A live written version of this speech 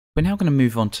We're now going to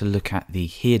move on to look at the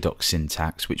Heredoc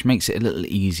syntax, which makes it a little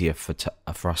easier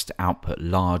for us to output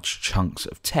large chunks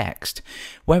of text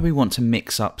where we want to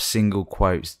mix up single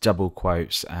quotes, double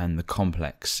quotes, and the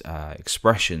complex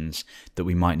expressions that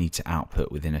we might need to output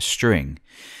within a string.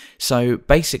 So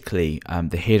basically,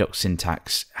 the Heredoc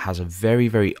syntax has a very,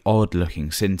 very odd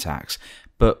looking syntax,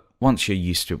 but once you're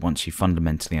used to it, once you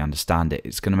fundamentally understand it,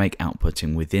 it's going to make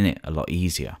outputting within it a lot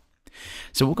easier.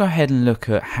 So we'll go ahead and look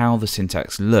at how the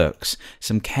syntax looks,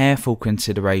 some careful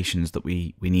considerations that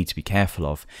we need to be careful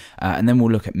of, and then we'll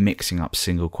look at mixing up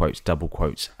single quotes, double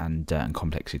quotes, and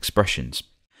complex expressions.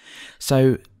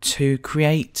 So to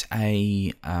create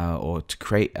a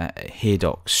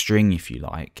Heredoc string, if you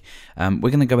like,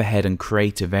 we're going to go ahead and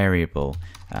create a variable.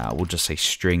 We'll just say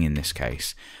string in this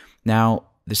case. Now,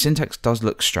 the syntax does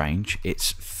look strange.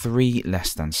 It's 3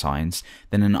 less than signs,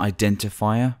 then an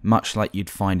identifier, much like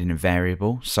you'd find in a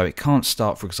variable. So it can't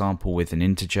start, for example, with an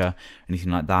integer,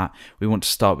 anything like that. We want to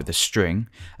start with a string.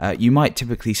 You might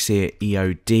typically see it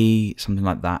EOD, something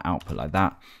like that, output like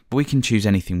that. But we can choose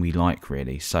anything we like,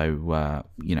 really. So,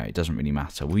 it doesn't really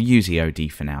matter. We'll use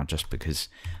EOD for now, just because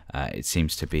it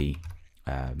seems to be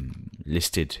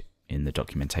listed in the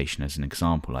documentation as an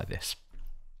example like this.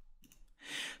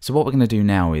 So what we're going to do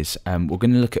now is we're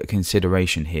going to look at a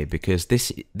consideration here, because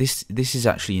this is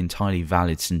actually entirely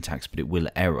valid syntax, but it will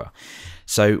error.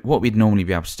 So what we'd normally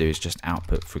be able to do is just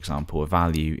output, for example, a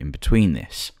value in between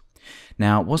this.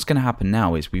 Now what's going to happen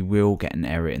now is we will get an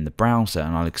error in the browser,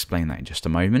 and I'll explain that in just a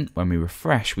moment. When we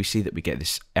refresh, we see that we get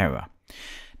this error.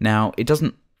 Now it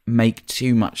doesn't make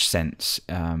too much sense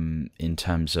in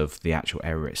terms of the actual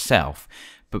error itself,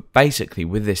 but basically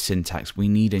with this syntax we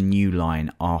need a new line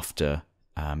after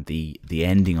the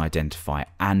ending identifier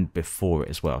and before it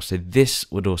as well. So this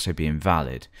would also be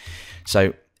invalid.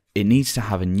 So it needs to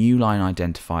have a new line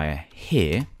identifier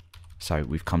here. So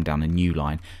we've come down a new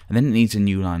line, and then it needs a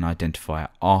new line identifier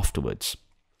afterwards.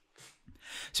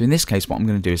 So in this case, what I'm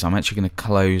going to do is I'm actually going to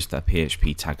close the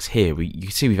PHP tags here. You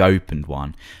can see we've opened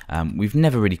one. We've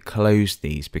never really closed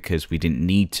these because we didn't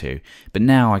need to, but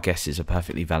now I guess is a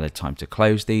perfectly valid time to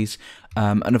close these.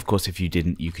 And of course, if you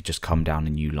didn't, you could just come down a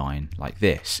new line like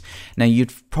this. Now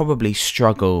you'd probably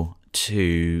struggle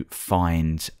to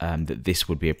find that this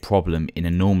would be a problem in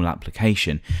a normal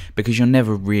application, because you're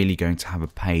never really going to have a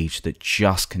page that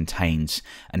just contains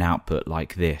an output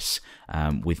like this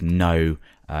with no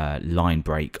line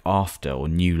break after, or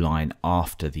new line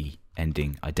after the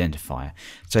ending identifier.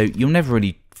 So you'll never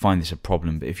really find this a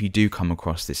problem, but if you do come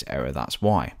across this error, that's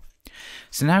why.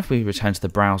 So now if we return to the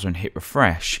browser and hit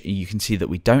refresh, you can see that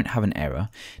we don't have an error.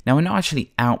 Now we're not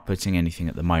actually outputting anything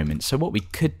at the moment, so what we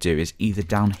could do is either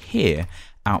down here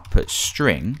output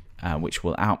string, which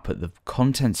will output the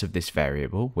contents of this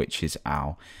variable, which is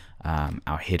our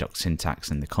Heredoc syntax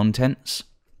and the contents.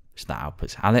 So that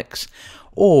outputs Alex,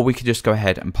 or we could just go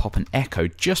ahead and pop an echo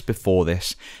just before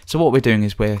this. So what we're doing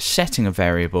is we're setting a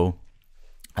variable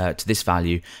to this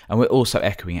value, and we're also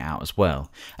echoing it out as well.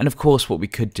 And of course what we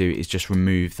could do is just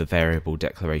remove the variable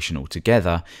declaration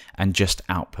altogether and just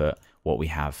output what we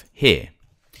have here.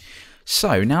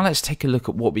 So now let's take a look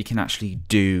at what we can actually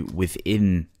do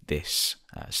within this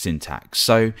syntax.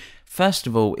 So first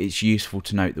of all, it's useful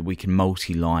to note that we can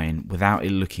multi-line without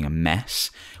it looking a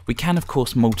mess. We can of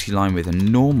course multi-line with a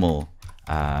normal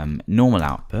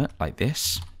output like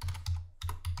this.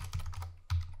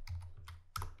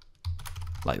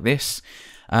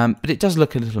 But it does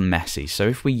look a little messy. So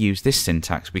if we use this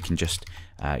syntax, we can just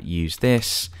use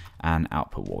this and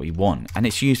output what we want. And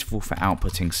it's useful for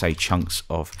outputting, say, chunks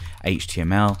of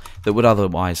HTML that would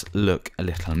otherwise look a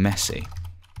little messy,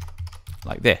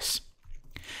 like this.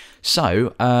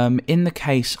 So in the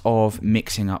case of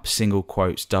mixing up single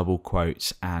quotes, double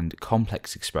quotes, and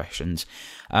complex expressions,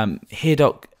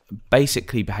 Heredoc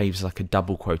basically behaves like a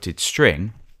double quoted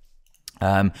string.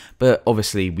 But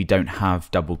obviously we don't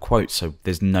have double quotes, so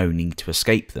there's no need to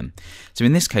escape them. So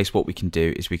in this case, what we can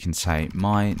do is we can say,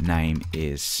 my name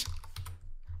is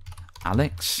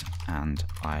Alex and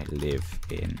I live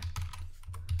in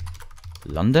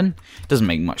London. It doesn't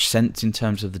make much sense in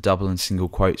terms of the double and single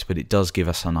quotes, but it does give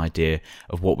us an idea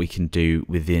of what we can do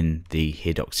within the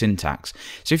Heredoc syntax.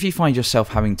 So if you find yourself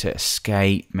having to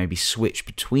escape, maybe switch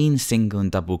between single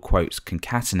and double quotes,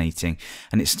 concatenating,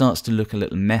 and it starts to look a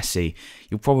little messy,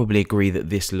 you'll probably agree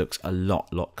that this looks a lot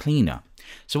cleaner.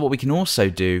 So what we can also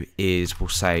do is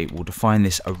we'll define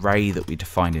this array that we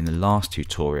defined in the last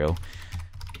tutorial,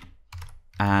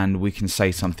 and we can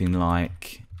say something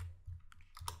like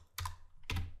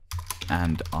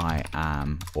and I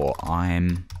am, or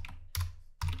I'm.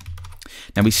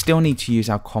 Now we still need to use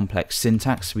our complex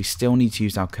syntax, we still need to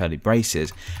use our curly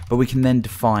braces, but we can then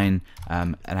define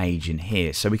an age in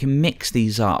here. So we can mix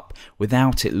these up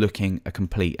without it looking a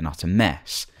complete and utter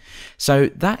mess. So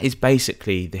that is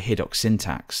basically the Heredoc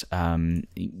syntax.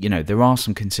 You know, there are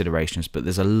some considerations, but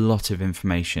there's a lot of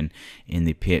information in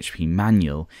the PHP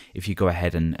manual if you go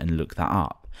ahead and look that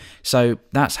up. So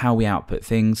that's how we output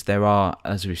things. There are,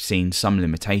 as we've seen, some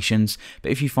limitations,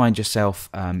 but if you find yourself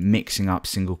mixing up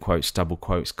single quotes, double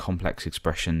quotes, complex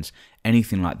expressions,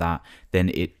 anything like that, then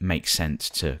it makes sense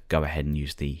to go ahead and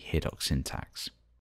use the Heredoc syntax.